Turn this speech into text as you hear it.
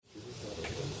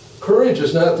Courage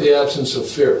is not the absence of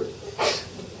fear.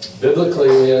 Biblically,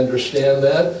 we understand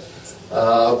that.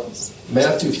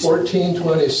 Matthew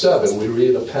 14:27, we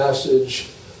read a passage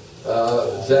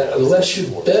that unless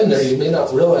you've been there, you may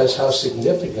not realize how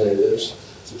significant it is.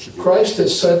 Christ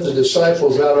has sent the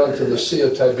disciples out onto the Sea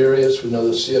of Tiberias. We know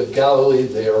the Sea of Galilee.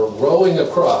 They are rowing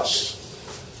across.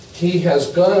 He has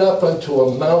gone up onto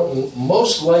a mountain,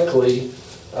 most likely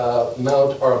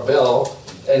Mount Arbel,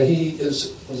 and he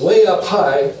is way up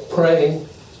high praying,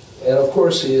 and of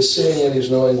course he is seeing and he's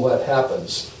knowing what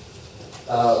happens.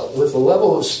 With a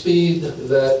level of speed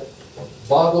that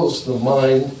boggles the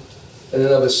mind in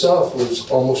and of itself was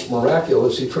almost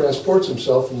miraculous, he transports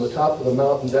himself from the top of the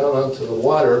mountain down onto the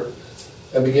water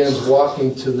and begins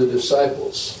walking to the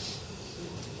disciples.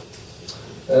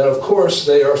 And of course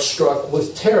they are struck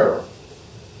with terror,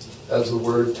 as the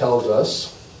word tells us.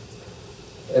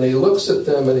 And he looks at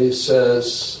them and he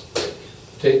says,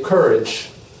 "Take courage.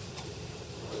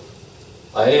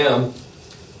 I am.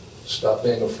 Stop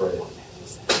being afraid."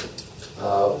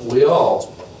 We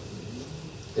all,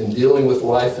 in dealing with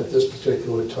life at this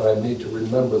particular time, need to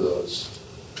remember those.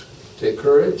 Take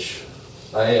courage.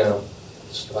 I am.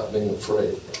 Stop being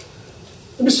afraid.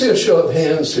 Let me see a show of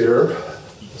hands here.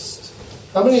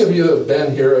 How many of you have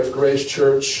been here at Grace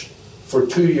Church for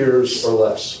 2 years or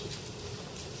less?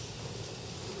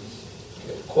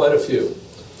 Okay, quite a few.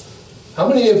 How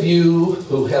many of you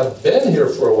who have been here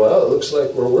for a while, it looks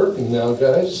like we're working now,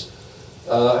 guys,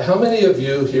 how many of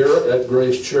you here at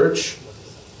Grace Church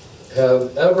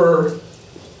have ever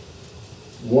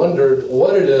wondered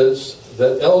what it is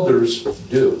that elders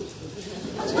do?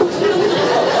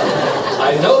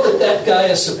 I know that guy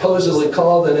is supposedly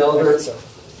called an elder.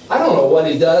 I don't know what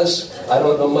he does. I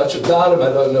don't know much about him.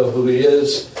 I don't know who he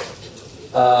is.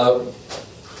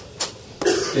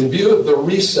 In view of the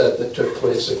reset that took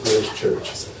place at Grace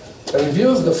Church, and in view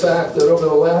of the fact that over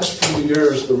the last few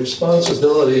years the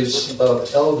responsibilities of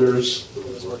elders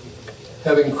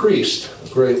have increased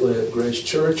greatly at Grace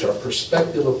Church, our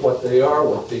perspective of what they are,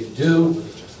 what they do,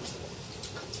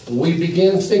 we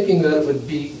began thinking that it would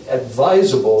be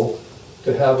advisable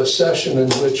to have a session in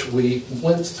which we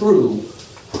went through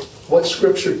what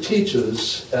Scripture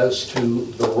teaches as to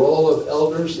the role of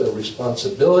elders, their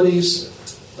responsibilities.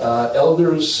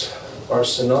 Elders are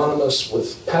synonymous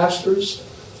with pastors,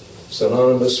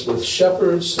 synonymous with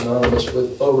shepherds, synonymous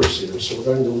with overseers. So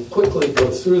we're going to quickly go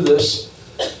through this.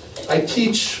 I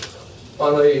teach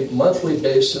on a monthly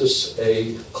basis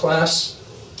a class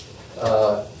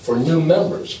for new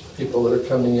members, people that are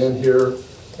coming in here.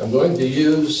 I'm going to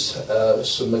use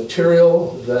some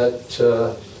material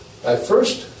that I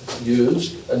first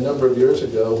used a number of years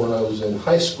ago when I was in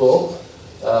high school.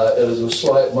 It is a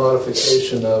slight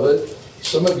modification of it.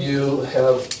 Some of you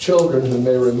have children who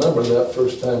may remember that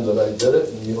first time that I did it,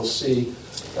 and you'll see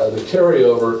the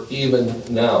carryover even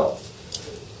now.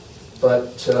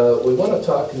 But we want to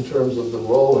talk in terms of the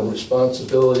role and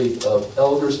responsibility of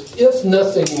elders, if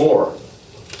nothing more.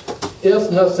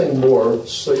 If nothing more,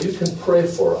 so you can pray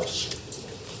for us.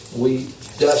 We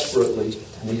desperately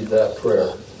need that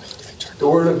prayer. The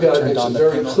Word of God makes it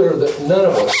very clear that none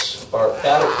of us are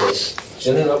adequate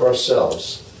in and of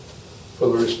ourselves for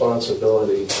the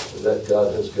responsibility that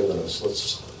God has given us.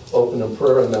 Let's open in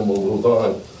prayer and then we'll move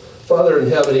on. Father in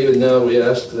heaven, even now we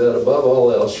ask that above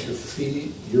all else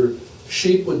your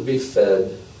sheep would be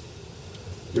fed,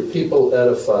 your people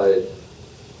edified.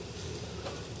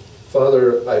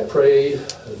 Father, I pray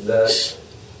that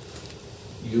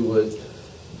you would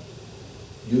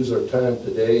use our time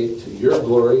today to your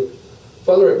glory.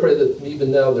 Father, I pray that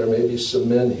even now there may be some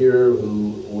men here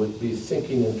who would be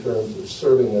thinking in terms of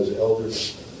serving as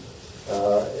elders,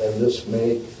 and this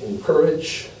may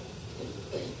encourage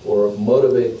or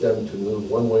motivate them to move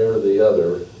one way or the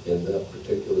other in that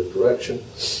particular direction.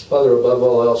 Father, above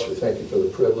all else, we thank you for the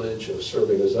privilege of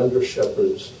serving as under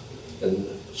shepherds and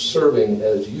serving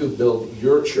as you build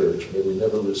your church. May we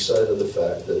never lose sight of the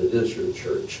fact that it is your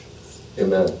church.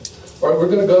 Amen. All right, we're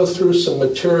going to go through some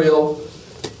material.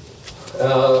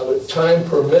 Time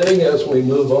permitting, as we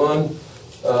move on,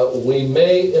 we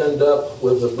may end up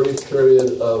with a brief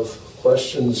period of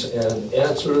questions and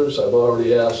answers. I've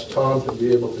already asked Tom to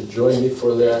be able to join me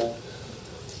for that.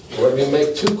 Let me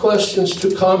make 2 questions,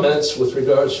 2 comments with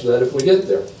regards to that if we get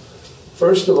there.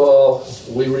 First of all,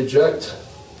 we reject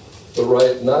the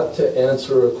right not to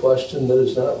answer a question that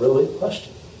is not really a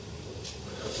question.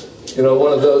 You know,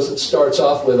 one of those that starts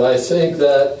off with, I think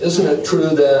that, isn't it true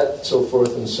that, so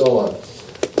forth and so on.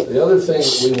 The other thing,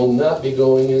 we will not be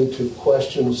going into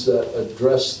questions that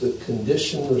address the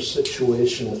condition or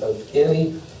situation of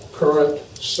any current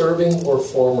serving or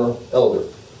former elder.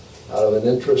 out of an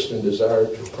interest and desire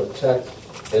to protect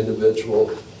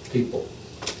individual people.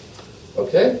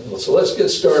 Okay, so let's get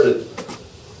started.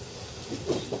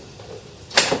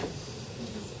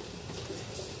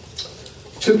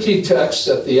 Two key texts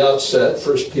at the outset,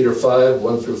 1 Peter 5,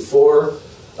 1 through 4.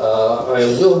 I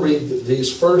will read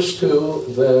these first two,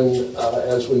 then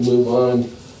as we move on,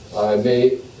 I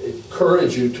may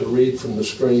encourage you to read from the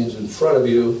screens in front of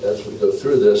you as we go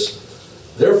through this.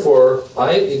 Therefore,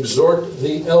 I exhort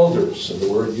the elders, and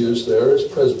the word used there is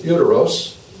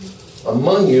presbyteros,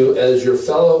 among you as your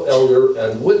fellow elder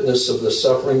and witness of the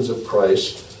sufferings of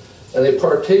Christ, and a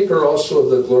partaker also of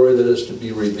the glory that is to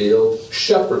be revealed,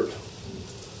 shepherd.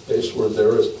 Base word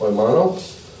there is poimano,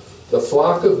 the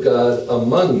flock of God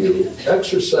among you,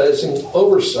 exercising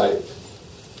oversight.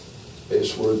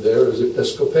 Base word there is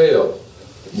episkopeo,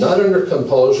 not under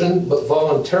compulsion, but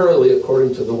voluntarily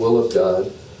according to the will of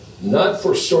God, not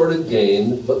for sordid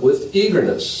gain, but with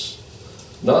eagerness,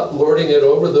 not lording it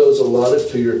over those allotted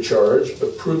to your charge,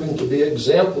 but proving to be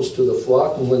examples to the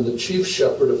flock, and when the chief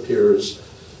shepherd appears,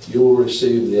 you will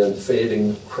receive the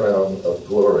unfading crown of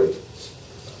glory.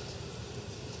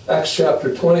 Acts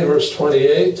chapter 20, verse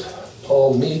 28,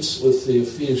 Paul meets with the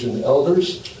Ephesian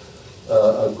elders,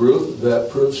 a group that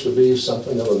proves to be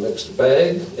something of a mixed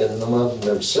bag in and among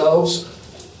themselves,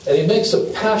 and he makes a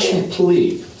passion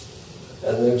plea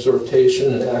and an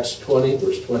exhortation in Acts 20,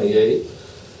 verse 28.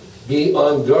 Be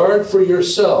on guard for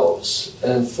yourselves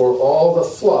and for all the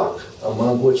flock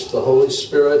among which the Holy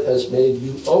Spirit has made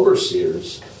you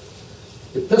overseers,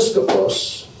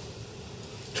 episkopos,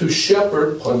 to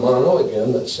shepherd, poimano,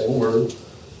 again, that same word,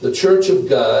 the church of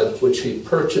God, which he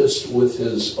purchased with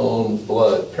his own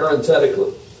blood.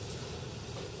 Parenthetically,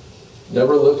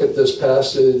 never look at this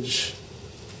passage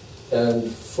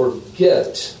and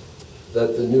forget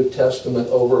that the New Testament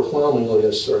overwhelmingly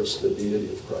asserts the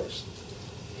deity of Christ.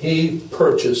 He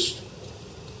purchased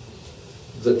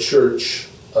the church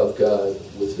of God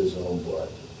with his own blood.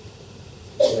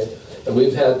 Okay? And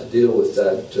we've had to deal with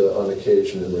that on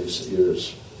occasion in recent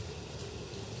years.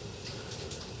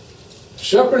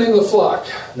 Shepherding the flock.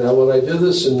 Now, when I do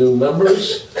this in new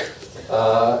members,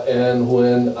 and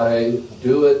when I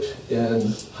do it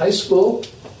in high school,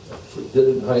 did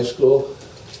it in high school,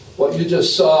 what you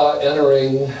just saw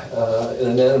entering in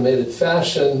an animated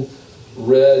fashion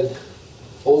read,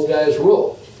 Old Guy's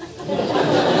Rule.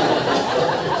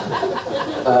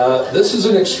 This is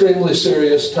an extremely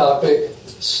serious topic.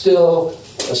 Still,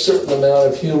 a certain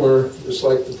amount of humor, just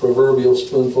like the proverbial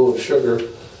spoonful of sugar,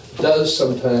 does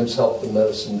sometimes help the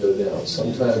medicine go down.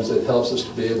 Sometimes it helps us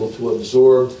to be able to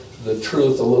absorb the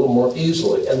truth a little more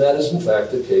easily, and that is in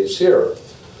fact the case here.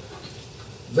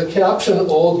 The caption,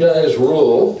 Old Guy's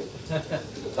Rule,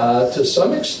 to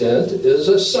some extent is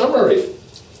a summary.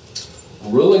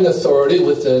 Ruling authority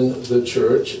within the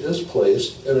church is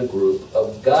placed in a group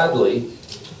of godly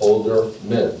older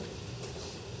men.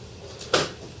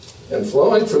 And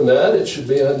flowing from that, it should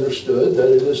be understood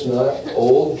that it is not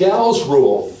old gal's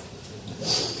rule.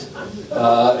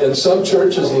 In some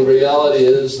churches, the reality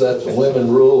is that the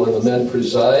women rule and the men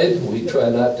preside. We try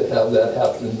not to have that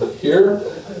happen here.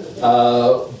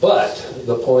 But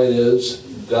the point is,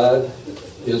 God,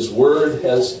 his word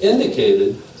has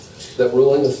indicated that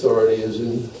ruling authority is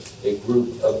in a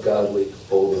group of godly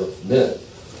older men.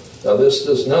 Now, this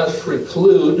does not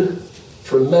preclude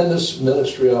tremendous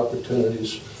ministry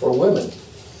opportunities for women.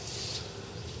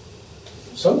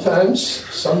 Sometimes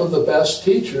some of the best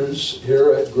teachers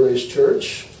here at Grace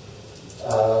Church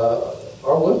are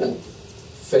women,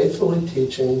 faithfully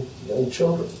teaching young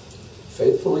children,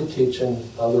 faithfully teaching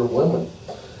other women,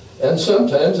 and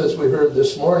sometimes, as we heard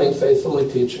this morning,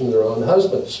 faithfully teaching their own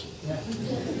husbands.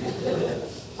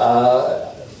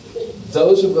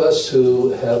 Those of us who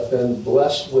have been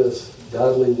blessed with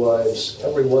godly wives,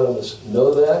 every one of us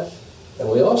know that. And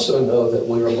we also know that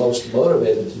we are most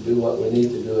motivated to do what we need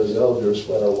to do as elders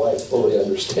when our wife fully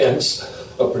understands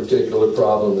a particular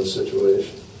problem and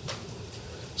situation.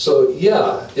 So,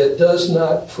 yeah, it does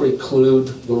not preclude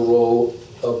the role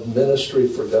of ministry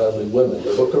for godly women.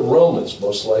 The book of Romans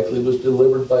most likely was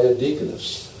delivered by a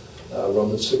deaconess.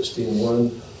 Romans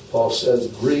 16:1, Paul says,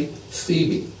 greet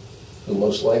Phoebe, who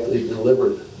most likely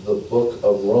delivered the book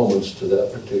of Romans to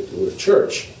that particular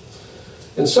church.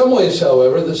 In some ways,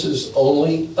 however, this is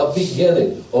only a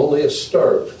beginning, only a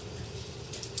start.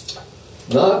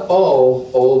 Not all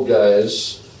old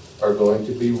guys are going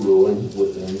to be ruling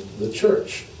within the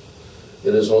church.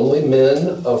 It is only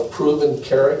men of proven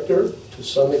character, to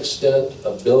some extent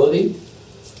ability,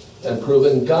 and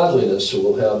proven godliness who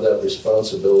will have that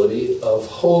responsibility of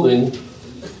holding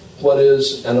what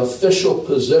is an official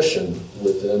position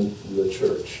within the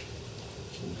church.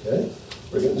 Okay?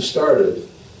 We're getting started.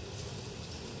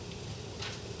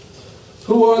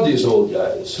 Who are these old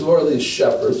guys? Who are these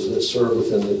shepherds that serve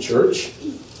within the church?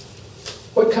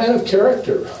 What kind of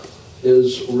character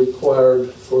is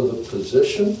required for the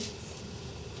position?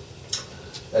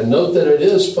 And note that it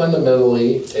is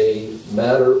fundamentally a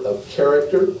matter of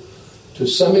character. To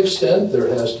some extent, there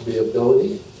has to be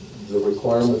ability. The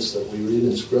requirements that we read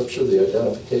in Scripture, the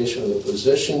identification of the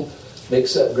position,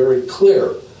 makes that very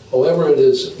clear. However, it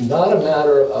is not a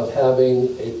matter of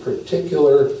having a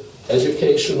particular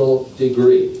educational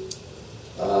degree.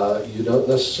 You don't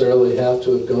necessarily have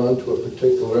to have gone to a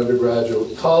particular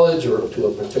undergraduate college or to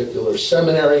a particular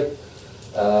seminary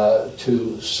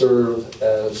to serve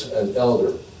as an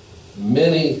elder.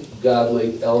 Many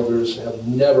godly elders have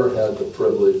never had the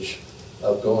privilege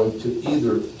of going to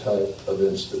either type of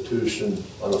institution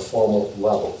on a formal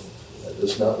level. That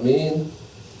does not mean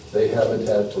they haven't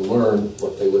had to learn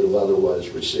what they would have otherwise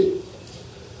received.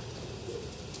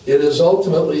 It is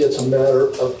ultimately, it's a matter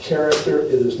of character.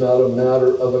 It is not a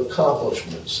matter of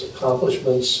accomplishments.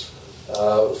 Accomplishments,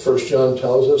 1 John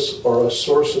tells us, are a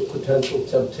source of potential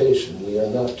temptation. We are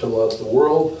not to love the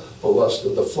world, the lust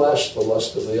of the flesh, the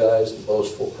lust of the eyes, the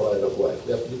boastful pride of life.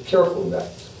 We have to be careful in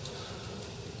that.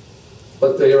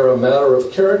 But they are a matter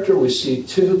of character. We see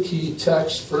two key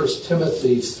texts, 1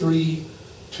 Timothy 3,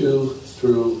 2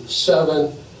 through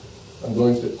 7. I'm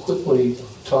going to quickly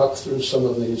talk through some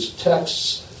of these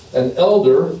texts. An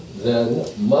elder, then,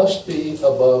 must be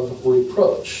above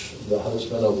reproach, the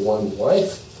husband of one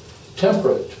wife,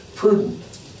 temperate, prudent,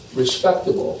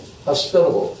 respectable,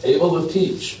 hospitable, able to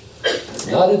teach,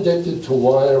 not addicted to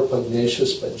wine or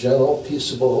pugnacious, but gentle,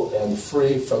 peaceable, and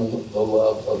free from the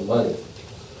love of money.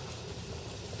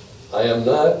 I am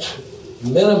not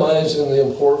minimizing the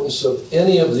importance of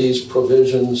any of these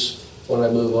provisions when I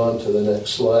move on to the next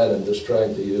slide. I'm just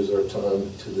trying to use our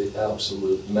time to the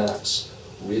absolute max.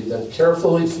 Read them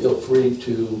carefully. Feel free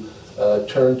to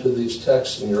turn to these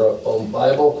texts in your own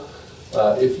Bible.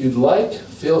 If you'd like,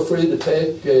 feel free to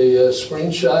take a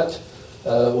screenshot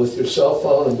with your cell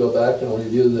phone and go back and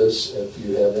review this if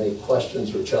you have any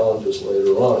questions or challenges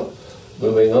later on.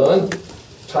 Moving on,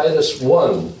 Titus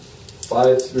 1,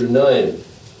 5 through 9.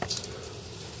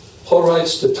 Paul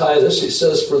writes to Titus, he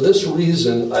says, "For this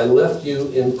reason I left you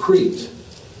in Crete,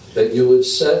 that you would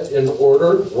set in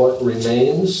order what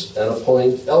remains and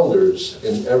appoint elders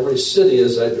in every city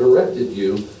as I directed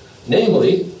you.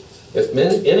 Namely, if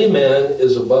any man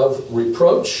is above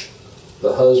reproach,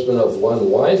 the husband of one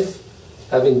wife,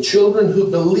 having children who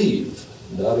believe,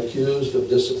 not accused of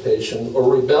dissipation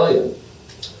or rebellion.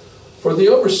 For the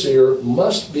overseer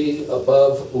must be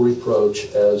above reproach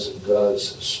as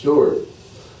God's steward,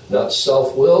 not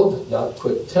self-willed, not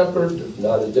quick-tempered,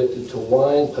 not addicted to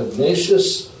wine,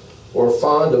 pugnacious, or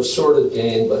fond of sordid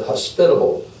gain, but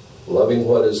hospitable, loving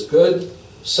what is good,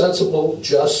 sensible,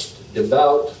 just,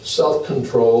 devout,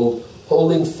 self-controlled,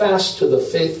 holding fast to the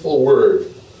faithful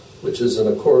word, which is in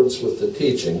accordance with the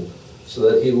teaching, so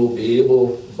that he will be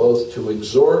able both to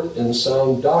exhort in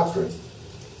sound doctrine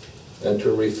and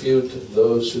to refute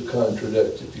those who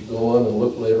contradict." If you go on and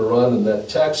look later on in that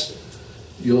text,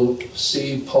 you'll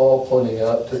see Paul pointing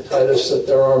out to Titus that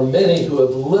there are many who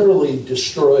have literally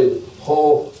destroyed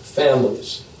whole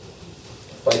families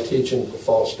by teaching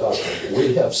false doctrine.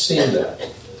 We have seen that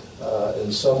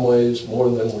in some ways more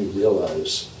than we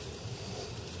realize.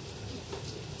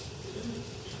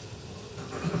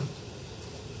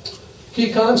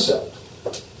 Key concept.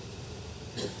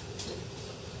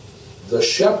 The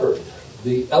shepherd,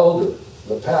 the elder,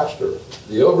 the pastor,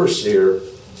 the overseer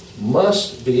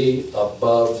must be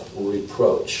above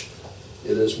reproach.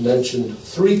 It is mentioned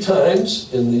 3 times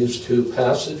in these 2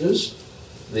 passages.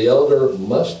 The elder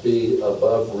must be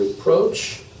above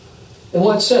reproach. In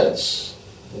what sense?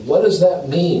 What does that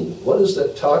mean? What is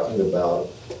that talking about?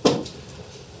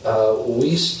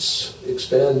 Wuest's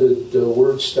expanded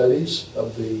word studies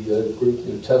of the Greek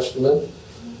New Testament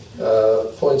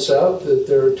points out that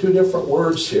there are 2 different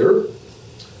words here.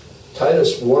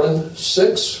 Titus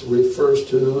 1:6 refers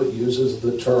to, it uses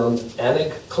the term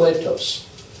anakkletos.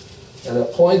 And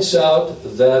it points out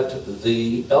that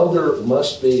the elder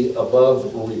must be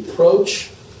above reproach.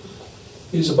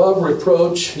 He's above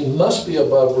reproach. He must be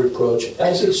above reproach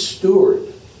as a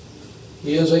steward.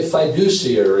 He is a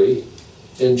fiduciary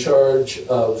in charge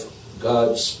of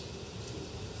God's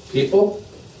people,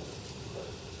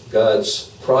 God's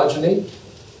progeny,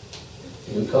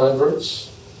 new converts.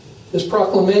 His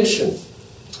proclamation,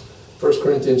 1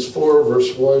 Corinthians 4,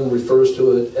 verse 1, refers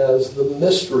to it as the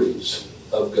mysteries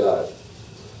of God.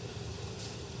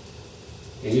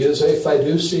 He is a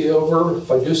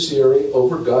fiduciary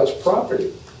over God's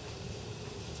property.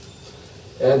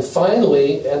 And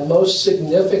finally, and most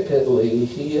significantly,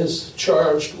 he is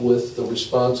charged with the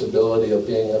responsibility of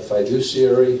being a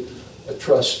fiduciary, a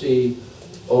trustee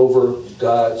over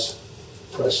God's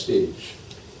prestige.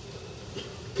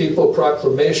 People,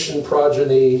 proclamation,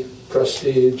 progeny,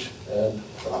 prestige, and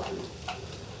property.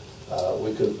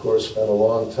 We could, of course, spend a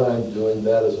long time doing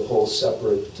that as a whole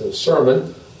separate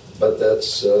sermon, but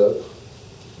that's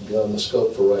beyond the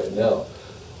scope for right now.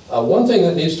 One thing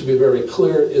that needs to be very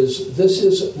clear is this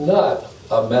is not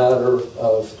a matter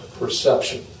of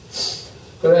perception.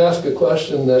 I'm going to ask a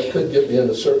question that could get me in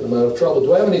a certain amount of trouble.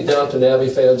 Do I have any Downton Abbey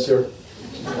fans here?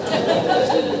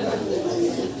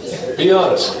 Be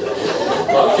honest.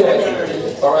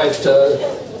 Okay. All right.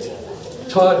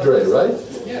 Todd Dray, right?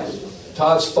 Yes.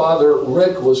 Todd's father,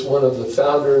 Rick, was one of the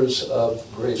founders of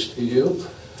Grace to You.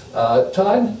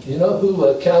 Todd, you know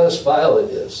who Countess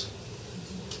Violet is?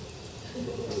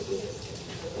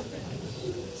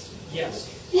 Yes.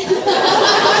 You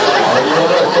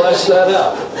want to flesh that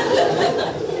out?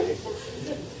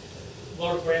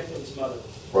 Lord Grantham mother.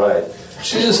 Right.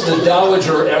 She is the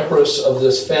Dowager Empress of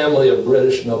this family of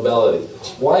British nobility.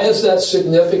 Why is that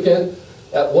significant?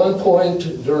 At one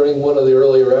point during one of the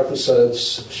earlier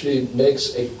episodes, she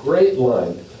makes a great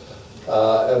line.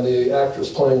 And the actress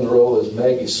playing the role is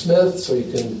Maggie Smith, so you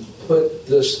can put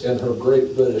this in her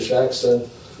great British accent.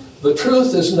 The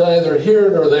truth is neither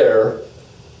here nor there.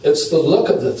 It's the look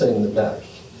of the thing that matters.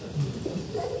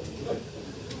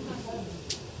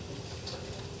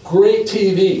 Great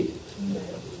TV.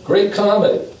 Great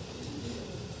comedy.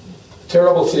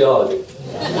 Terrible theology.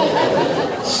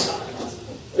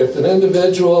 If an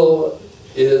individual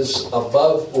is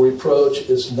above reproach,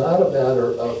 it's not a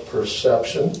matter of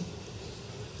perception.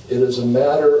 It is a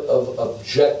matter of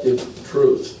objective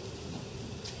truth.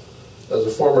 As a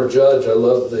former judge, I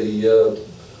love the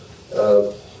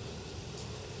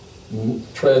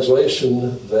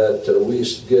translation that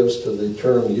Weiss gives to the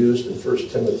term used in 1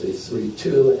 Timothy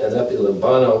 3:2, and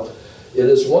epilambano. It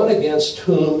is one against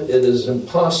whom it is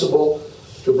impossible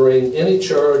to bring any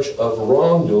charge of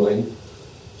wrongdoing,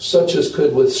 such as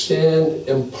could withstand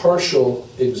impartial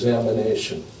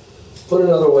examination. Put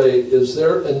another way, is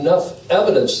there enough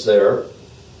evidence there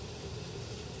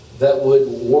that would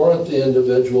warrant the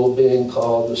individual being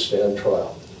called to stand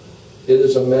trial? It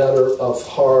is a matter of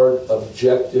hard,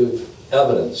 objective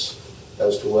evidence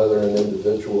as to whether an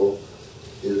individual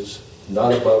is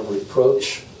not above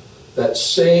reproach. That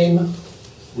same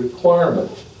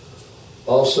requirement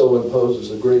also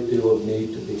imposes a great deal of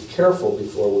need to be careful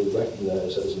before we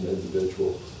recognize as an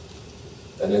individual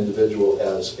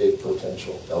as a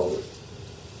potential elder.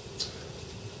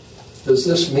 Does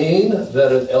this mean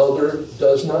that an elder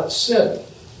does not sin?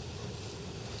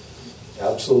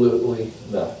 Absolutely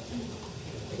not.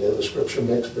 Okay, the scripture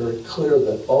makes very clear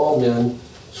that all men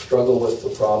struggle with the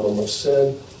problem of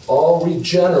sin. All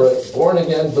regenerate,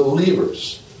 born-again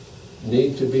believers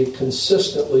need to be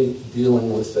consistently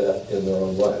dealing with that in their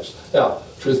own lives. Now,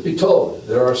 truth be told,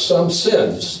 there are some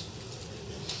sins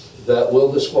that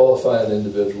will disqualify an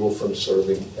individual from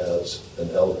serving as an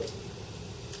elder.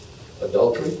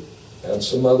 Adultery, and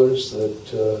some others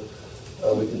that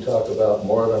we can talk about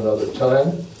more at another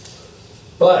time.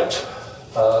 But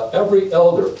every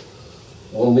elder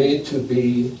will need to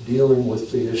be dealing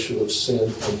with the issue of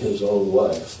sin in his own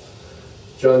life.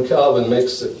 John Calvin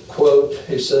makes the quote,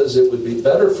 he says, "It would be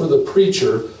better for the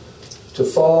preacher to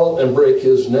fall and break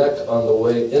his neck on the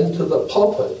way into the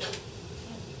pulpit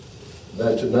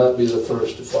than to not be the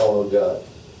first to follow God."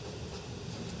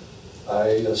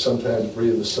 I sometimes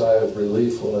breathe a sigh of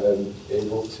relief when I'm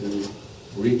able to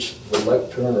reach the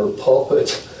lectern or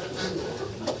pulpit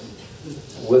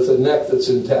with a neck that's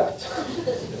intact.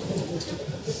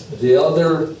 The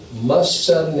elder must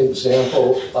set an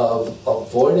example of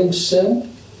avoiding sin,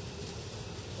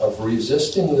 of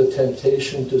resisting the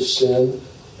temptation to sin,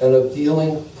 and of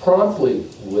dealing promptly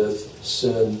with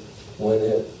sin when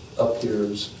it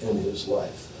appears in his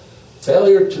life.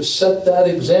 Failure to set that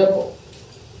example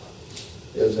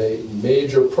is a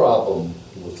major problem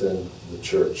within the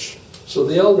church. So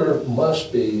the elder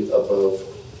must be above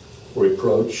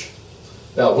reproach.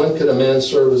 Now, when can a man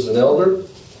serve as an elder?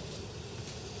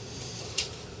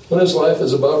 When his life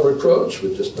is above reproach.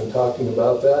 We've just been talking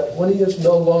about that. When he is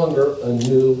no longer a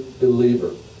new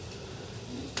believer.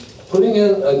 Putting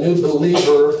in a new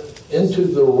believer into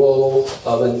the role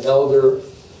of an elder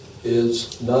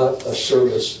is not a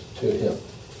service to him.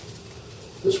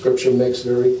 The scripture makes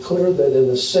very clear that in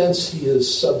a sense he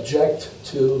is subject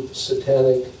to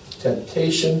satanic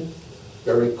temptation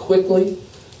very quickly,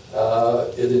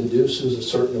 It induces a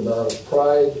certain amount of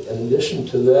pride. In addition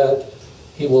to that,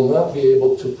 he will not be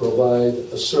able to provide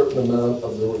a certain amount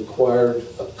of the required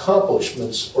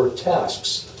accomplishments or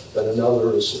tasks that an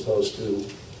elder is supposed to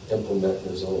implement in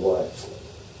his own life.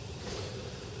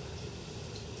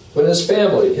 When his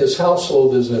family, his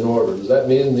household is in order, does that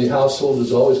mean the household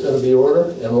is always going to be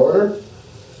in order?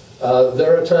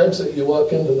 There are times that you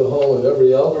walk into the home of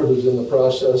every elder who's in the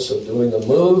process of doing a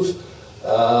move,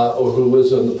 or who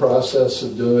is in the process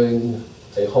of doing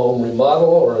a home remodel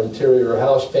or interior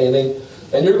house painting,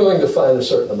 and you're going to find a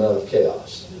certain amount of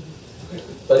chaos.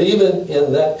 But even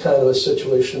in that kind of a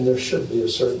situation, there should be a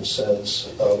certain sense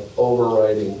of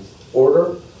overriding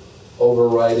order,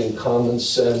 overriding common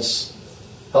sense,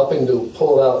 helping to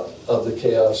pull out of the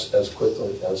chaos as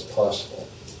quickly as possible.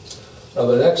 Now,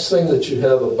 the next thing that you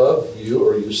have above you,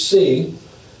 or you see,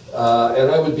 and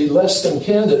I would be less than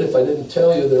candid if I didn't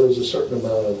tell you there was a certain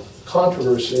amount of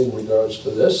controversy in regards to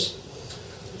this.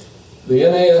 The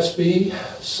NASB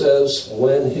says,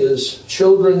 when his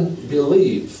children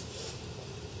believe.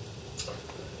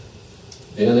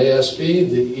 The NASB,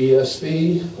 the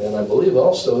ESV, and I believe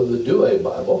also the Douay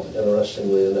Bible,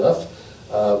 interestingly enough,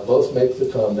 both make the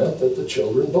comment that the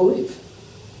children believe.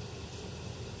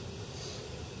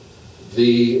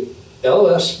 The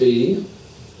LSB,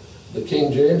 the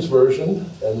King James Version,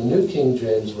 and the New King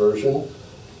James Version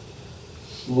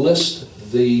list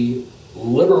the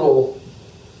literal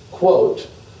quote.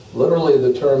 Literally,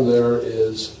 the term there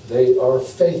is, they are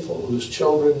faithful, whose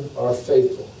children are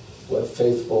faithful. Who have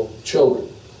faithful children.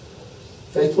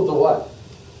 Faithful to what?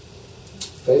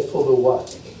 Faithful to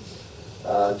what?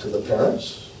 To the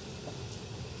parents.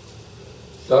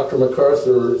 Dr.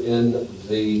 MacArthur, in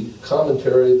the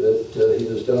commentary that he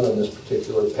has done on this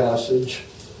particular passage,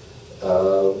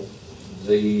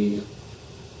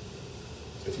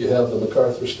 if you have the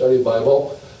MacArthur Study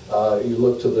Bible, you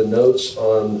look to the notes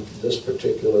on this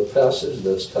particular passage,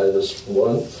 that's Titus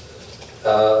 1.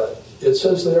 It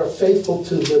says they are faithful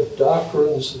to the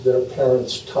doctrines their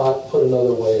parents taught. Put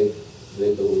another way,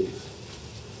 they believe.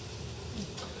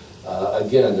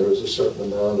 Again, there is a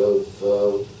certain amount of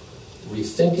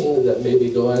rethinking that may be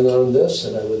going on in this,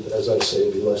 and I would, as I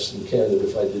say, be less than candid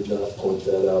if I did not point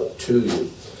that out to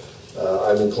you.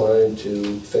 I'm inclined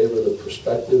to favor the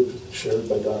perspective shared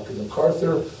by Dr.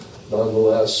 MacArthur.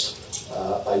 Nonetheless,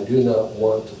 I do not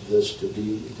want this to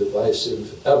be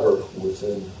divisive ever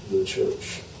within the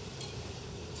church.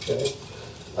 Okay?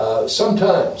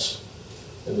 Sometimes,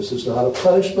 and this is not a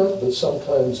punishment, but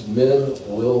sometimes men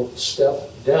will step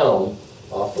down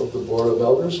off of the Board of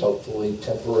Elders, hopefully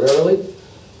temporarily,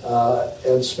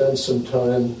 and spend some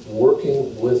time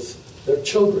working with their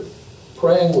children,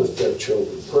 praying with their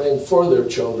children, praying for their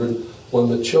children when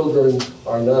the children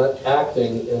are not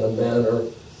acting in a manner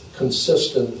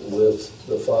consistent with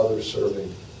the father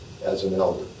serving as an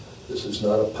elder. This is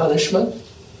not a punishment.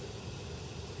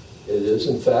 It is,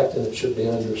 in fact, and it should be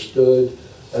understood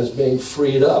as being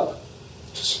freed up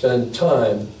to spend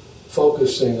time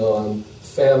focusing on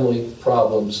family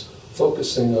problems,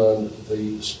 focusing on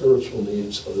the spiritual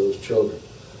needs of those children.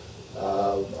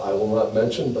 I will not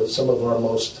mention, but some of our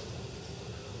most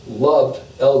loved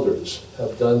elders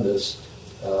have done this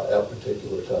at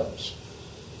particular times.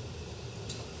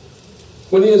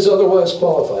 When he is otherwise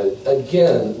qualified,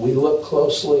 again, we look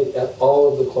closely at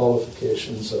all of the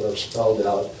qualifications that are spelled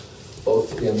out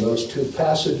both in those two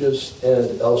passages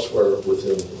and elsewhere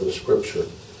within the Scripture.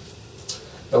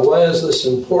 Now, why is this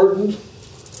important?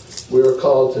 We are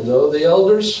called to know the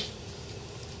elders.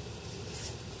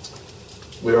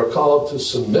 We are called to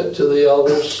submit to the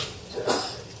elders.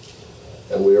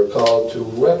 And we are called to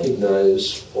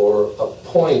recognize or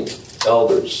appoint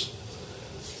elders.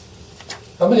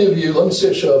 How many of you, let me see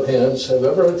a show of hands, have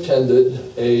ever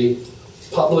attended a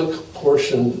public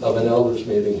portion of an elders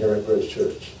meeting here at Grace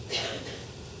Church?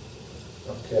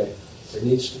 Okay, there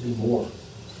needs to be more.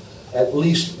 At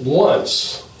least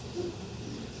once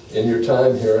in your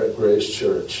time here at Grace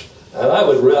Church. And I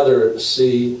would rather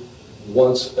see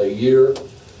once a year.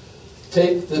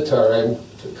 Take the time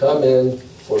to come in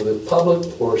for the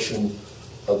public portion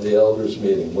of the elders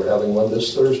meeting. We're having one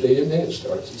this Thursday evening. It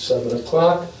starts at 7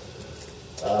 o'clock.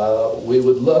 We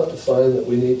would love to find that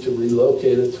we need to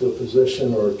relocate it to a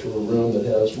position or to a room that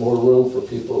has more room for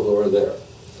people who are there.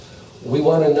 We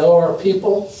want to know our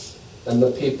people, and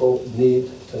the people need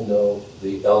to know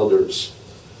the elders.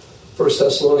 1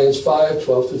 Thessalonians 5,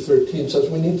 12 through 13 says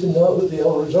we need to know who the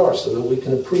elders are so that we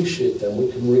can appreciate them,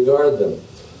 we can regard them.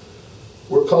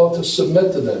 We're called to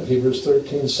submit to them, Hebrews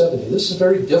 13, 17. This is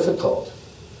very difficult.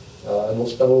 and we'll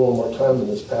spend a little more time in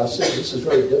this passage. This is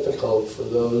very difficult for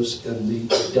those in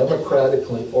the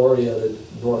democratically oriented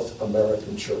North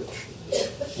American church.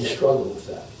 We struggle with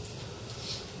that.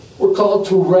 We're called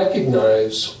to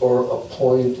recognize or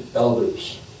appoint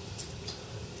elders.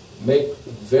 Make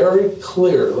very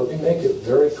clear, let me make it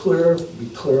very clear, be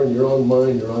clear in your own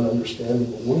mind, your own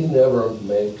understanding, we never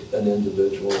make an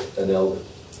individual an elder.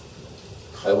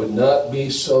 I would not be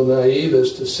so naive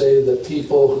as to say that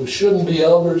people who shouldn't be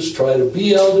elders try to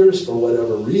be elders for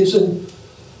whatever reason.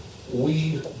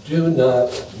 We do not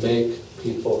make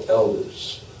people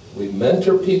elders. We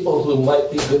mentor people who might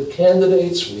be good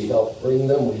candidates. We help bring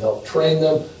them, we help train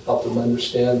them, help them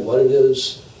understand what it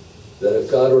is that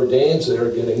if God ordains they are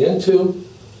getting into.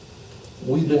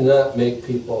 We do not make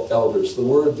people elders. The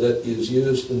word that is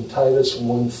used in Titus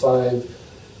 1:5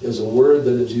 is a word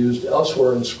that is used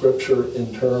elsewhere in Scripture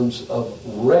in terms of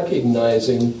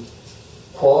recognizing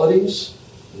qualities,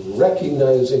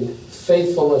 recognizing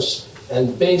faithfulness,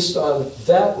 and based on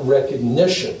that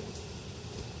recognition,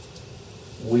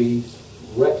 we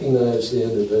recognize the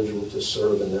individual to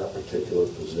serve in that particular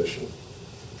position.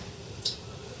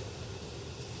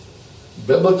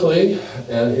 Biblically,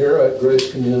 and here at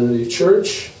Grace Community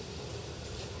Church,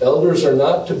 elders are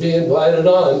not to be invited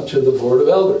on to the Board of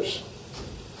Elders.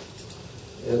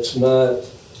 It's not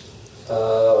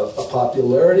a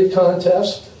popularity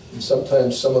contest. And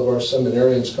sometimes some of our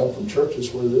seminarians come from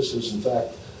churches where this is in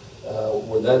fact,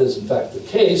 where that is in fact the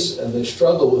case, and they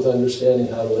struggle with understanding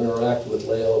how to interact with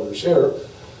lay elders here.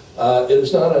 It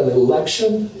is not an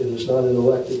election. It is not an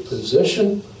elected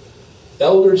position.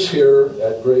 Elders here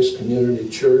at Grace Community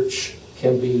Church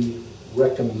can be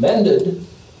recommended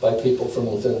by people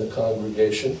from within the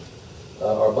congregation.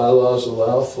 Our bylaws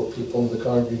allow for people in the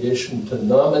congregation to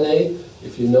nominate.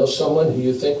 If you know someone who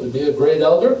you think would be a great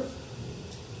elder,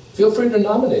 feel free to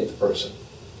nominate the person.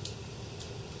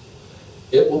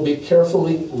 It will be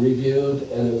carefully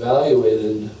reviewed and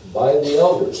evaluated by the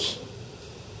elders,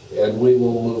 and we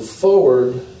will move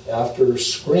forward after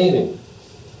screening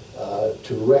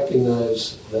to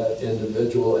recognize that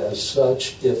individual as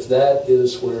such, if that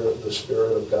is where the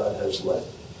Spirit of God has led.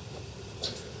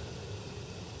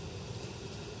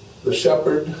 The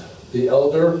shepherd, the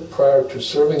elder, prior to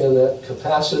serving in that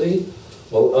capacity,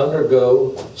 will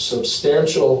undergo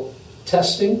substantial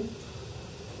testing.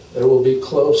 There will be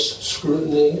close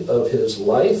scrutiny of his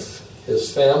life, his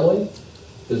family,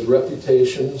 his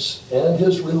reputations, and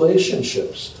his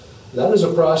relationships. That is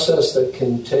a process that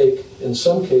can take, in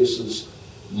some cases,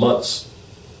 months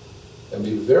and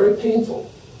be very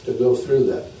painful to go through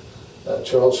that.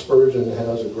 Charles Spurgeon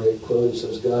has a great quote. He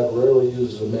says, God rarely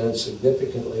uses a man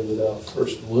significantly without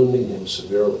first wounding him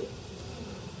severely.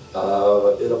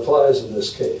 It applies in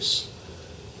this case.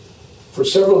 For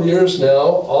several years now,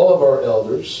 all of our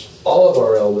elders,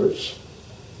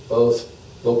 both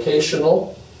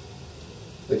vocational,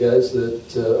 the guys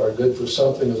that are good for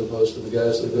something as opposed to the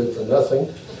guys that are good for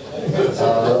nothing,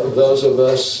 those of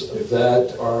us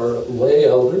that are lay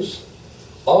elders,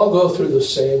 all go through the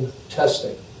same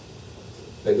testing.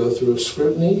 They go through a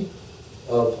scrutiny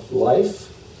of life.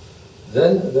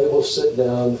 Then they will sit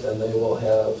down and they will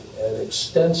have an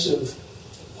extensive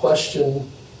question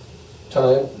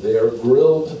time. They are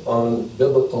grilled on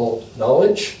biblical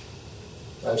knowledge.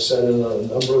 I've sat in on a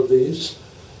number of these.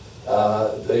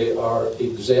 They are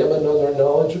examined on their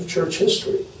knowledge of church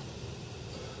history.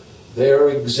 They are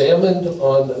examined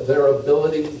on their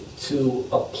ability to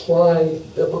apply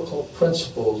biblical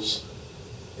principles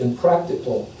in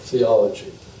practical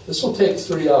theology. This will take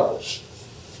 3 hours.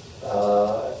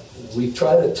 We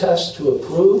try to test to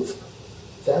approve.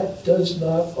 That does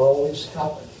not always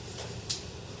happen.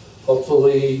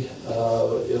 Hopefully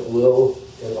it will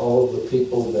in all of the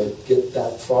people that get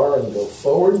that far and go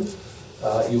forward.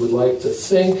 You would like to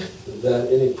think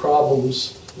that any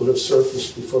problems would have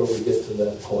surfaced before we get to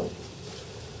that point.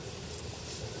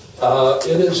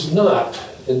 It is not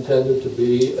intended to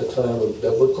be a time of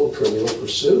biblical trivial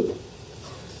pursuit.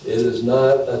 It is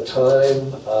not a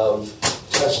time of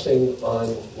testing on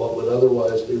what would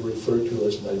otherwise be referred to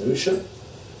as minutia.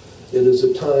 It is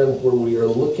a time where we are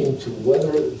looking to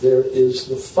whether there is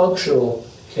the functional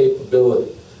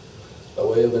capability. By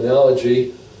way of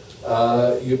analogy,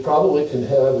 you probably can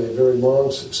have a very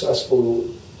long, successful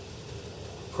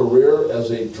career as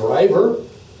a driver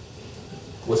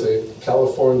with a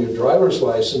California driver's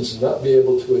license and not be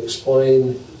able to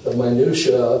explain the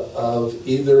minutia of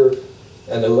either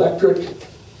an electric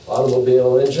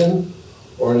automobile engine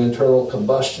or an internal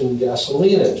combustion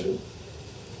gasoline engine.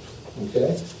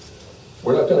 Okay?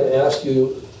 We're not going to ask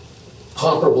you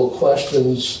comparable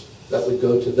questions that we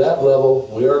go to that level,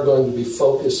 we are going to be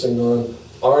focusing on,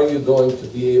 are you going to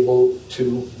be able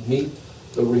to meet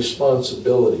the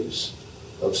responsibilities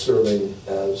of serving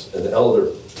as an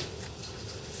elder?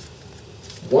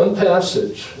 One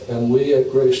passage, and we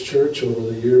at Grace Church over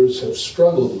the years have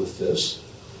struggled with this.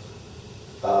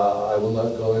 I will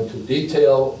not go into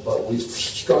detail, but we've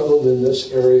struggled in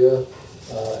this area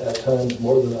at times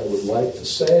more than I would like to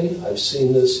say. I've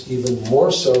seen this even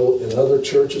more so in other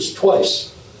churches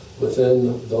twice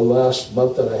within the last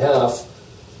month and a half.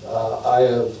 I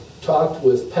have talked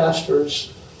with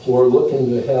pastors who are looking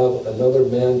to have another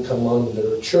man come on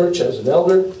their church as an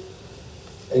elder,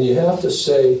 and you have to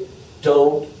say,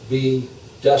 don't be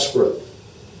desperate.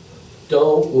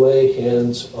 Don't lay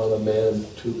hands on a man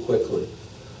too quickly.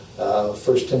 1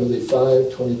 Timothy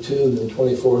 5:22 and then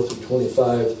 24 through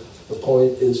 25, the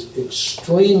point is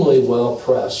extremely well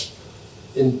pressed,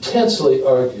 intensely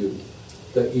argued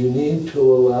that you need to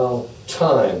allow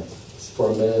time for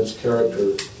a man's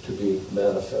character to be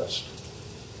manifest.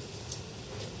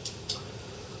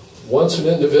 Once an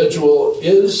individual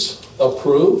is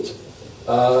approved,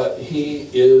 he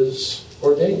is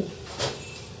ordained.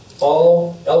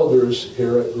 All elders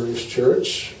here at Grace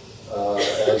Church,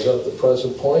 as of the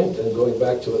present point, and going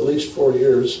back to at least 4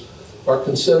 years, are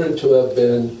considered to have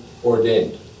been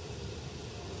ordained.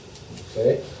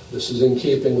 Okay? This is in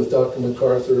keeping with Dr.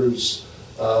 MacArthur's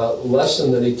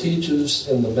lesson that he teaches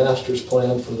in the Master's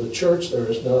Plan for the Church. There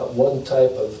is not one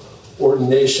type of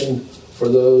ordination for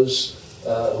those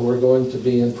who are going to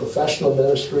be in professional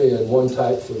ministry and one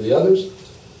type for the others.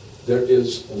 There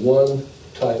is one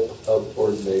type of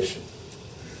ordination.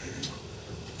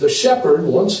 The shepherd,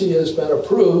 once he has been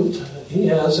approved, he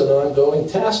has an ongoing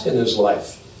task in his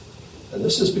life. And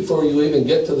this is before you even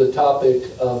get to the topic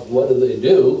of what do they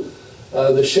do.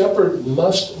 The shepherd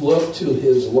must look to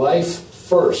his life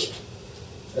first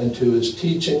and to his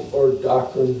teaching or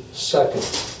doctrine second.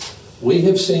 We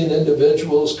have seen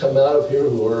individuals come out of here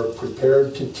who are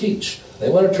prepared to teach. They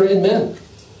want to train men.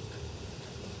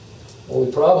 The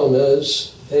only problem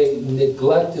is they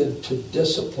neglected to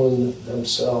discipline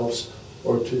themselves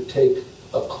or to take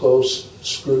a close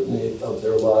scrutiny of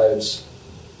their lives.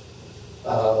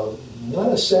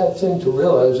 Not a sad thing to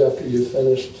realize after you've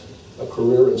finished a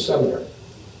career in seminary.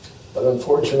 But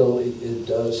unfortunately, it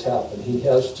does happen. He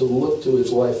has to look to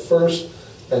his life first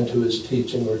and to his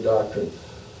teaching or doctrine.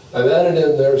 I've added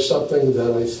in there something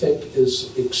that I think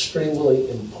is extremely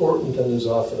important and is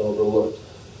often overlooked.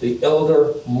 The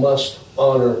elder must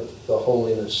honor the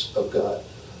holiness of God.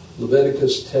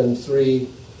 Leviticus 10:3,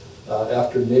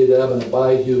 after Nadab and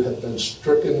Abihu had been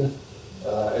stricken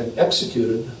and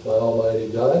executed by Almighty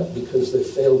God because they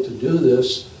failed to do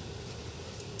this,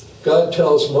 God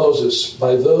tells Moses,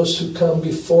 by those who come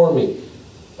before me,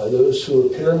 by those who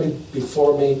appear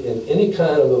before me in any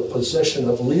kind of a position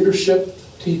of leadership,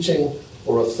 teaching,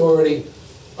 or authority,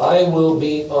 I will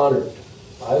be honored.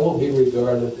 I will be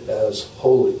regarded as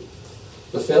holy.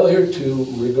 The failure to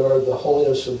regard the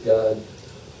holiness of God,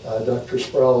 Dr.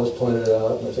 Sproul has pointed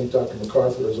out, and I think Dr.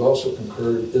 MacArthur has also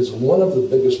concurred, is one of the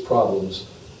biggest problems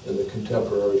in the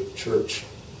contemporary church.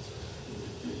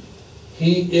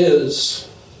 He is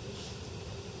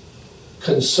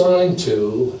consigned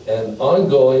to an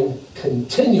ongoing,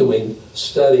 continuing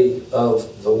study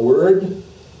of the Word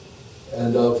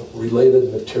and of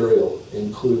related material,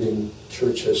 including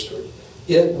church history.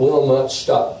 It will not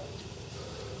stop.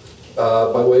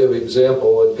 By way of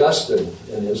example, Augustine,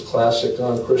 in his classic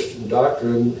On Christian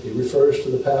Doctrine, he refers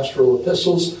to the pastoral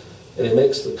epistles, and he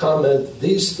makes the comment,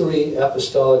 these three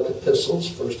apostolic epistles,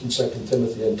 1st and 2nd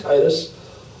Timothy and Titus,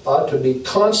 ought to be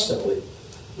constantly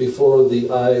before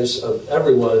the eyes of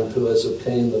everyone who has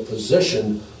obtained the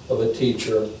position of a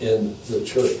teacher in the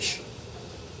church.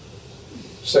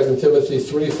 2 Timothy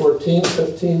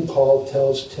 3:14-15, Paul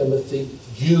tells Timothy,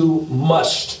 you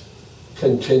must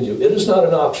continue. It is not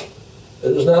an option.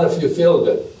 It is not if you feel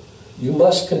good. You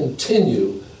must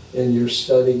continue in your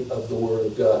study of the Word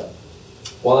of God.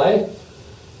 Why?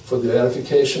 For the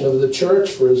edification of the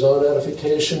church, for his own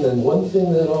edification, and one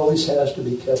thing that always has to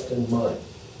be kept in mind.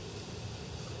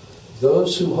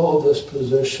 Those who hold this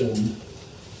position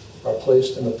are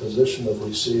placed in a position of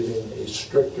receiving a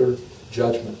stricter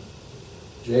judgment.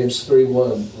 James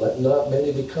 3:1, let not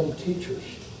many become teachers,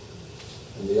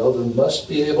 and the elder must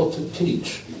be able to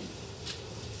teach.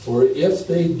 For if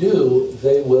they do,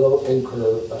 they will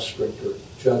incur a stricter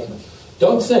judgment.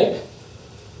 Don't think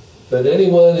that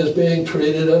anyone is being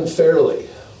treated unfairly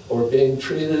or being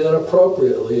treated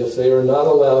inappropriately if they are not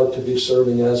allowed to be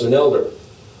serving as an elder.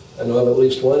 I know of at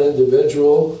least one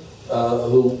individual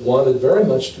who wanted very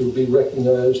much to be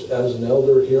recognized as an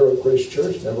elder here at Grace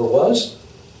Church, never was,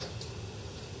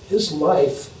 his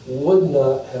life would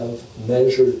not have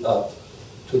measured up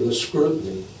to the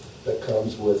scrutiny that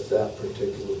comes with that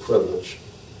particular privilege.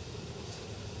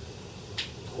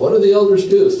 What do the elders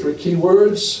do? 3 key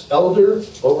words: elder,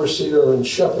 overseer, and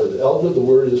shepherd. Elder, the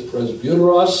word is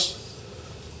presbyteros,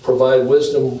 provide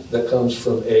wisdom that comes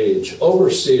from age.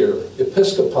 Overseer,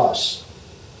 episkopos.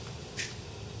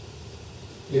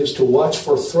 He is to watch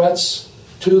for threats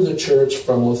to the church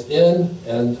from within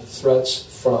and threats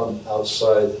from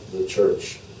outside the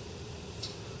church.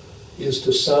 He is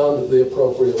to sound the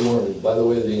appropriate warning. By the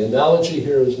way, the analogy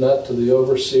here is not to the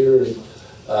overseer in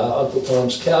Uncle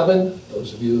Tom's Cabin.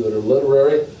 Those of you that are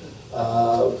literary,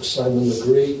 Simon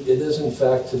Legree, it is in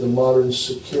fact to the modern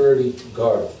security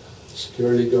guard. The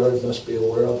security guard must be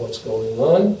aware of what's going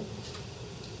on.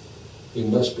 He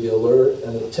must be alert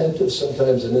and attentive.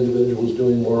 Sometimes an individual is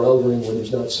doing more eldering when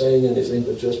he's not saying anything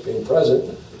but just being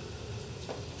present.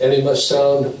 And he must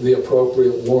sound the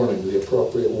appropriate warning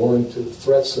to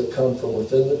threats that come from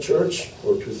within the church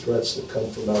or to threats that come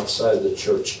from outside the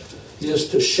church. He is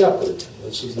to shepherd.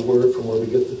 This is the word from where we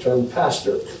get the term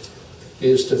pastor. He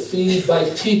is to feed by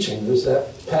teaching. There's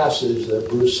that passage that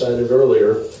Bruce cited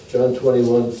earlier, John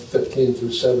 21, 15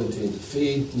 through 17,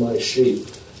 feed my sheep.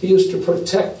 He is to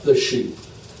protect the sheep.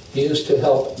 He is to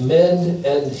help mend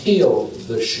and heal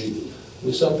the sheep.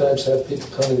 We sometimes have people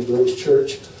coming to Grace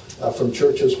Church from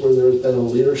churches where there has been a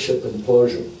leadership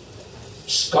implosion.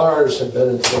 Scars have been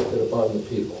inflicted upon the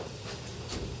people.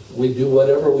 We do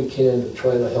whatever we can to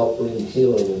try to help bring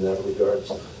healing in that regard.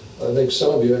 I think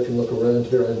some of you, I can look around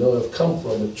here, I know have come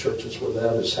from churches where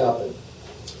that has happened.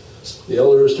 The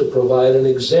elder is to provide an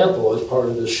example as part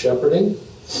of his shepherding,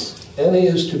 and he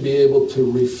is to be able to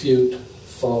refute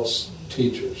false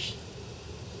teachers.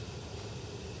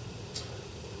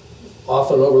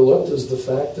 Often overlooked is the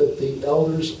fact that the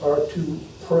elders are to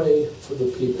pray for the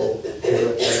people here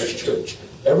at Grace Church.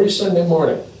 Every Sunday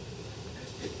morning,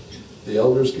 the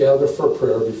elders gather for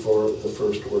prayer before the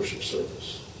first worship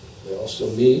service. They also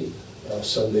meet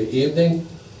Sunday evening.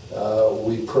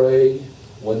 We pray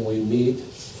when we meet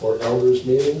for elders'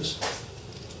 meetings.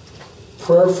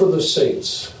 Prayer for the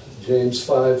saints. James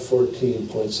 5:14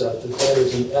 points out that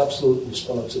is an absolute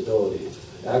responsibility.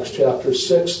 Acts chapter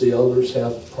 6, the elders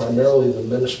have primarily the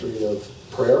ministry of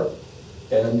prayer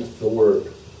and the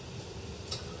word.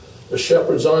 The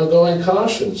shepherd's ongoing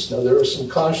cautions. Now there are some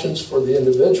cautions for the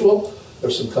individual. There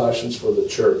are some cautions for the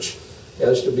church. He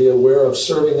has to be aware of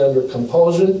serving under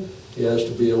compulsion. He has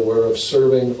to be aware of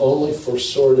serving only for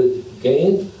sordid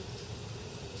gain.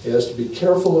 He has to be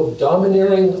careful of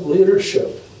domineering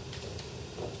leadership.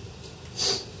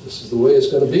 This is the way it's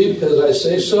going to be because I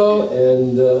say so,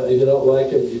 and if you don't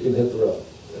like it, you can hit the road.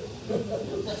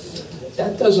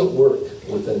 That doesn't work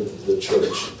within the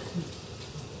church.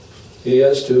 He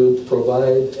has to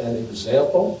provide an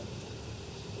example.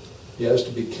 He has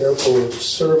to be careful of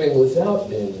serving without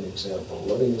being an example,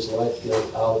 letting his life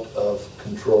get out of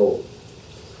control.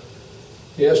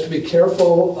 He has to be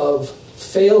careful of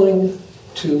failing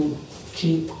to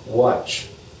keep watch.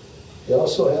 He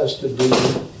also has to be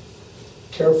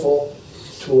careful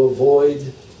to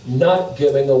avoid not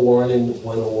giving a warning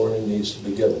when a warning needs to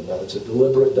be given. Now, it's a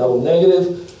deliberate double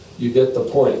negative. You get the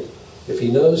point. If he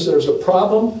knows there's a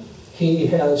problem, he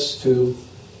has to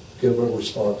give a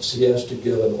response. He has to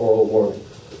give an oral warning.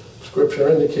 Scripture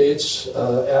indicates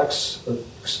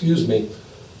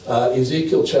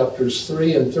Ezekiel chapters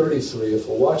 3 and 33. If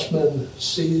a watchman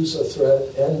sees a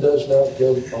threat and does not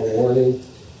give a warning,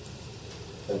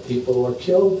 and people are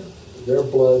killed, their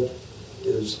blood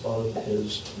is on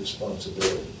his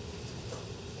responsibility.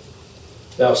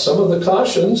 Now, some of the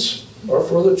cautions are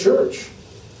for the church.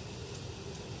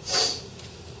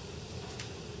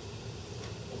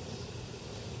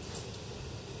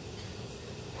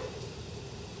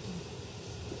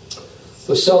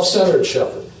 The self-centered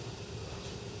shepherd.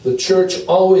 The church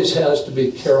always has to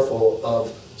be careful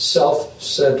of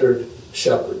self-centered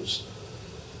shepherds.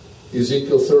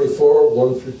 Ezekiel 34,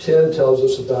 1 through 10 tells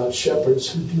us about shepherds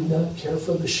who do not care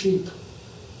for the sheep,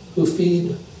 who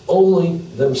feed only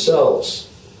themselves.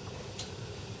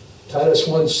 Titus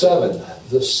 1:7,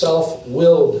 the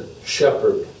self-willed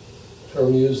shepherd. The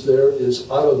term used there is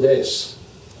autodes.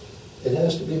 It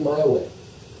has to be my way.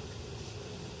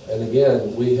 And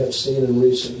again, we have seen in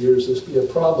recent years this be a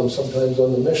problem sometimes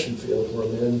on the mission field, where a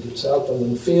man gets out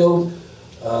on the field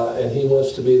and he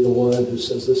wants to be the one who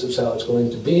says this is how it's going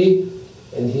to be,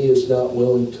 and he is not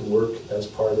willing to work as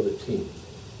part of a team.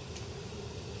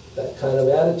 That kind of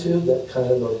attitude, that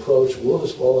kind of approach will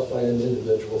disqualify an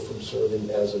individual from serving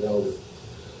as an elder.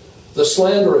 The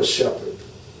slanderous shepherd.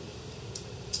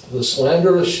 The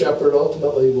slanderous shepherd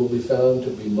ultimately will be found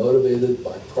to be motivated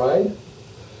by pride.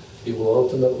 He will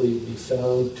ultimately be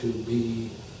found to be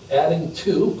adding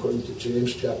to, according to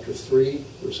James chapter 3,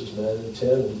 verses 9 and 10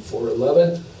 and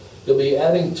 4:11, he'll be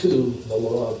adding to the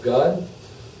law of God.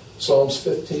 Psalms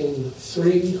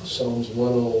 15:3, Psalms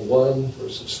 101,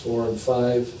 verses 4 and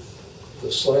 5.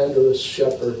 The slanderous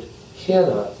shepherd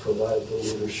cannot provide the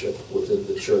leadership within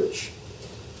the church.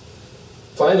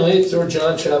 Finally, 3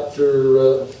 John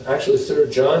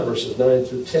verses 9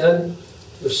 through 10,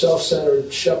 the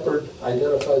self-centered shepherd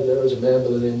identified there as a man by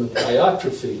the name of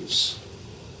Diotrephes.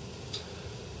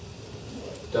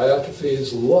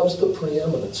 Diotrephes loves the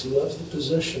preeminence, he loves the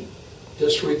position,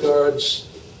 disregards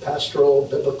pastoral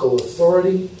biblical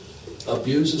authority,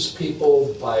 abuses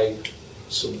people by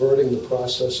subverting the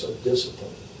process of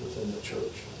discipline within the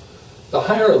church. The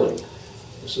hireling.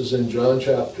 This is in John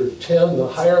chapter 10. The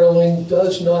hireling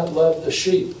does not love the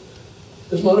sheep.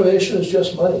 His motivation is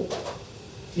just money.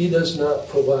 He does not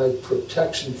provide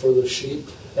protection for the sheep.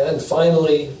 And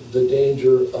finally, the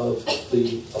danger of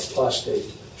the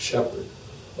apostate shepherd.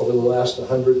 Over the last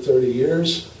 130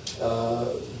 years,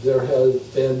 there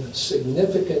have been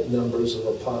significant numbers of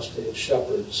apostate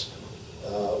shepherds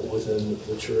within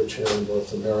the church here in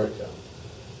North America.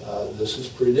 This is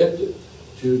predicted.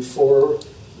 Jude 4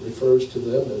 refers to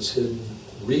them as hidden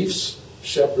reefs,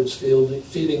 shepherds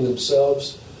feeding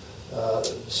themselves.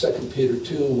 2 Peter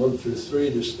 2, 1 through 3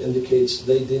 just indicates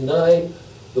they deny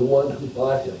the one who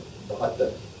bought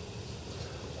them.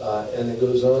 And it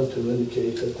goes on to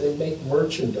indicate that they make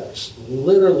merchandise,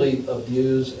 literally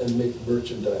abuse and make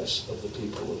merchandise of the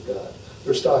people of God.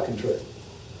 They're stock and trade.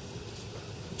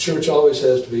 The church always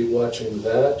has to be watching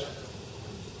that.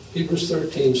 Hebrews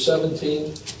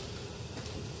 13:17.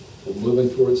 We're moving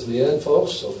towards the end,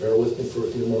 folks, so bear with me for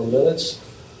a few more minutes.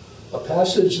 A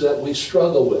passage that we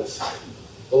struggle with.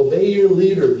 Obey your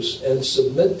leaders and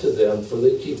submit to them, for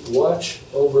they keep watch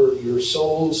over your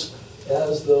souls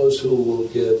as those who will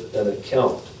give an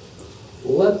account.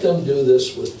 Let them do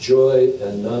this with joy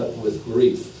and not with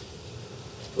grief,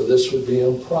 for this would be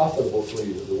unprofitable for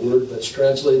you. The word that's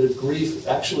translated grief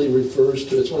actually refers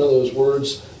to, it's one of those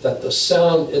words that the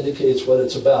sound indicates what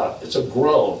it's about. It's a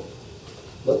groan.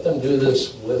 Let them do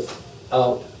this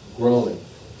without groaning.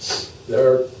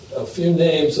 There are a few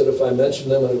names that if I mention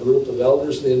them in a group of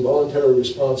elders, the involuntary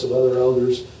response of other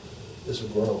elders is a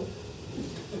groan.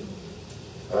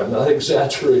 I'm not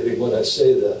exaggerating when I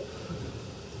say that.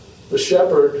 The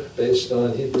shepherd, based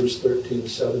on Hebrews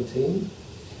 13:17,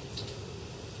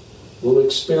 will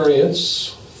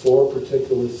experience 4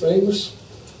 particular things.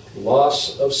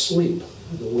 Loss of sleep.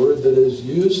 The word that is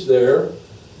used there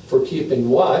for keeping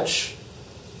watch,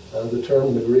 the term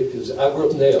in the Greek is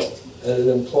agropneo, and it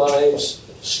implies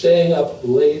staying up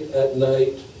late at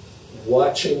night,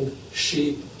 watching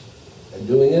sheep, and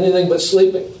doing anything but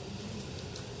sleeping.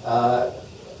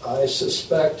 I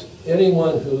suspect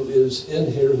anyone who is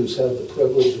in here who's had the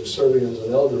privilege of serving as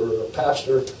an elder or a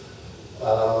pastor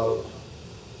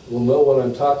will know what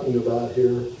I'm talking about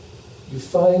here. You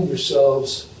find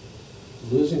yourselves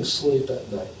losing sleep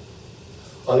at night.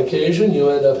 On occasion, you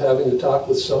end up having to talk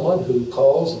with someone who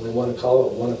calls, and they want to call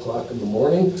at 1 o'clock in the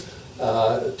morning,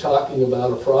 talking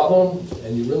about a problem,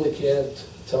 and you really can't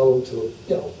tell them to,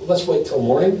 let's wait till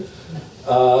morning.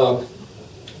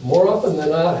 More often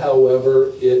than not,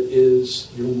 however, it is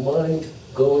your mind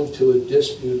going to a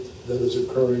dispute that is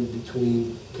occurring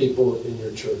between people in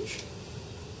your church.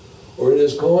 Or it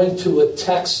is going to a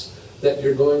text that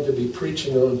you're going to be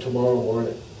preaching on tomorrow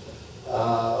morning.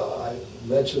 I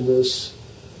mentioned this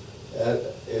at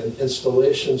an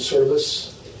installation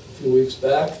service a few weeks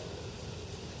back,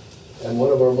 and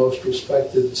one of our most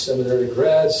respected seminary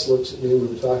grads looks at me, we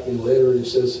were talking later, and he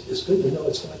says, "It's good to know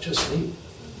it's not just me."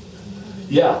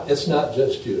 Yeah, it's not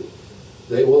just you.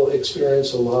 They will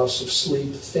experience a loss of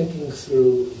sleep thinking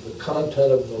through the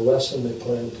content of the lesson they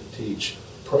plan to teach,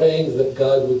 praying that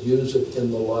God would use it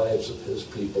in the lives of his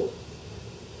people.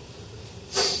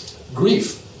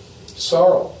 Grief,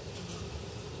 sorrow.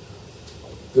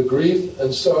 The grief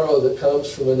and sorrow that comes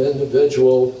from an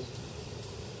individual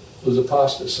who's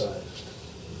apostatized,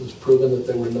 who's proven that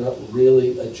they were not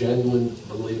really a genuine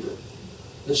believer.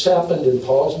 This happened in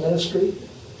Paul's ministry.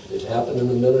 It happened in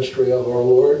the ministry of our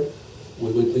Lord.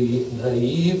 We would be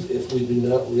naive if we do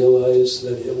not realize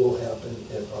that it will happen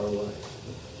in our life.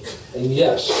 And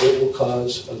yes, it will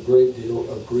cause a great deal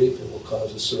of grief. It will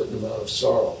cause a certain amount of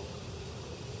sorrow.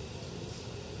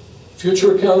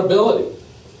 Future accountability.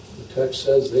 The text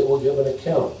says they will give an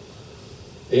account.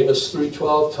 Amos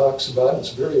 3:12 talks about,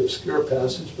 it's a very obscure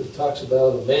passage, but it talks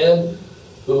about a man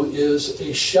who is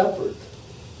a shepherd.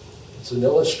 It's an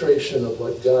illustration of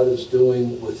what God is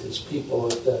doing with his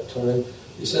people at that time.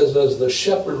 He says, as the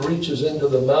shepherd reaches into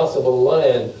the mouth of a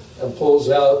lion and pulls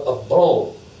out a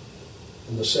bone,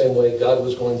 in the same way God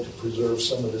was going to preserve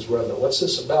some of his remnant. What's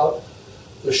this about?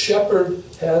 The shepherd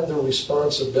had the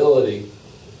responsibility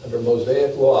under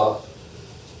Mosaic law.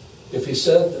 If he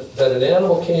said that an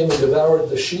animal came and devoured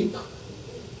the sheep,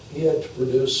 he had to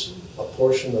produce a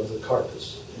portion of the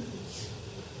carcass.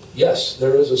 Yes,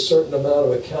 there is a certain amount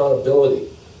of accountability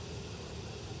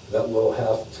that will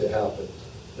have to happen.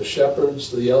 The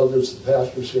shepherds, the elders, the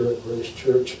pastors here at Grace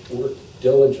Church work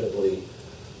diligently,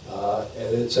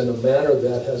 and it's in a manner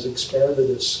that has expanded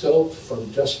its scope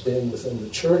from just being within the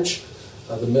church.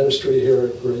 The ministry here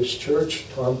at Grace Church,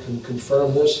 Tom can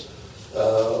confirm this,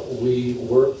 we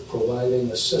work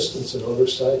providing assistance and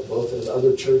oversight both at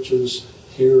other churches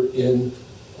here in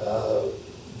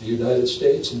the United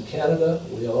States and Canada.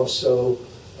 We also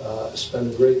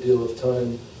spend a great deal of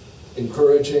time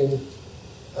encouraging,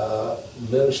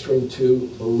 ministering to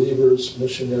believers,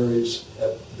 missionaries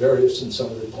at various and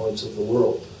sundry points of the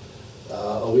world.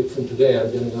 A week from today,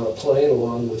 I'm getting on a plane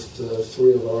along with two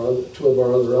of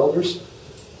our other elders,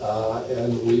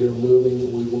 and we are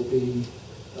moving. We will be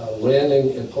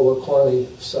landing in Polokwane,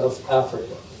 South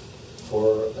Africa,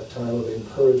 for a time of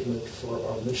encouragement for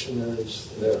our missionaries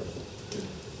there.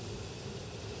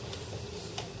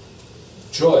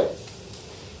 Joy.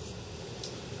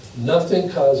 Nothing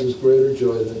causes greater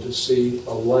joy than to see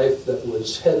a life that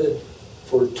was headed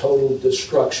for total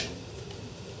destruction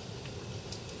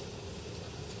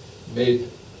made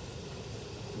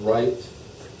right,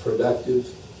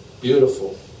 productive,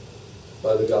 beautiful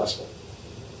by the gospel.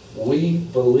 We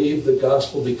believe the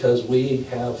gospel because we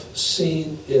have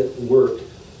seen it work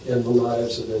in the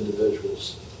lives of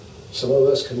individuals. Some of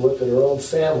us can look at our own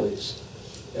families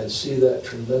and see that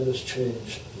tremendous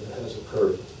change that has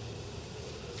occurred.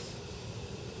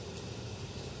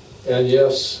 And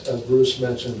yes, as Bruce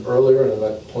mentioned earlier, and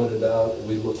I pointed out,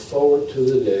 we look forward to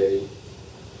the day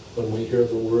when we hear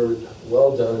the word,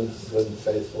 well done, good and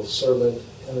faithful servant,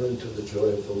 enter into the joy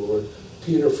of the Lord.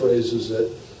 Peter phrases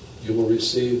it, you will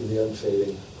receive the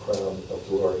unfading crown of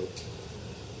glory.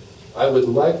 I would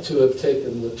like to have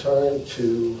taken the time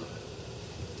to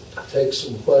take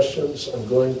some questions. I'm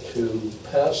going to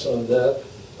pass on that.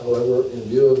 However, in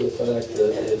view of the fact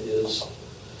that it is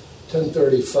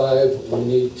 10:35, we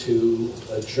need to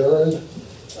adjourn.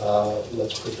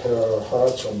 Let's prepare our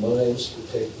hearts, our minds to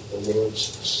take the Lord's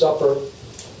Supper.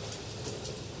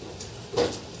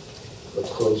 Let's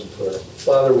close in prayer.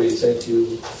 Father, we thank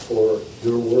you for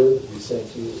your word. We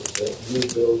thank you that you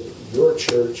build your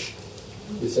church.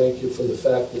 We thank you for the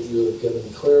fact that you have given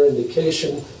clear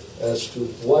indication as to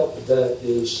what that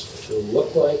is to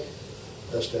look like,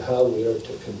 as to how we are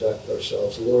to conduct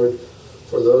ourselves. Lord,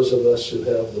 for those of us who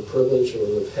have the privilege or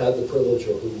have had the privilege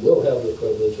or who will have the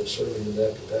privilege of serving in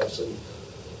that capacity,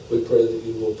 we pray that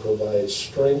you will provide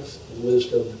strength,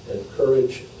 wisdom, and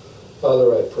courage.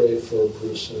 Father, I pray for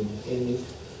Bruce and Amy,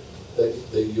 that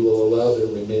you will allow their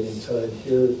remaining time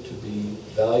here to be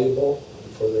valuable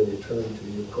before their return to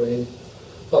Ukraine.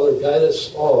 Father, guide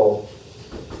us all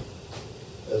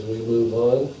as we move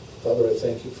on. Father, I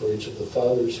thank you for each of the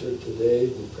fathers here today.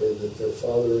 We pray that their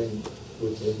fathering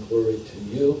would bring glory to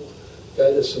you.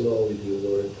 Guide us in all we do,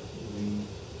 Lord. We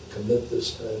commit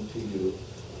this time to you,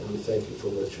 and we thank you for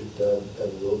what you've done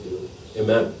and will do.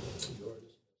 Amen.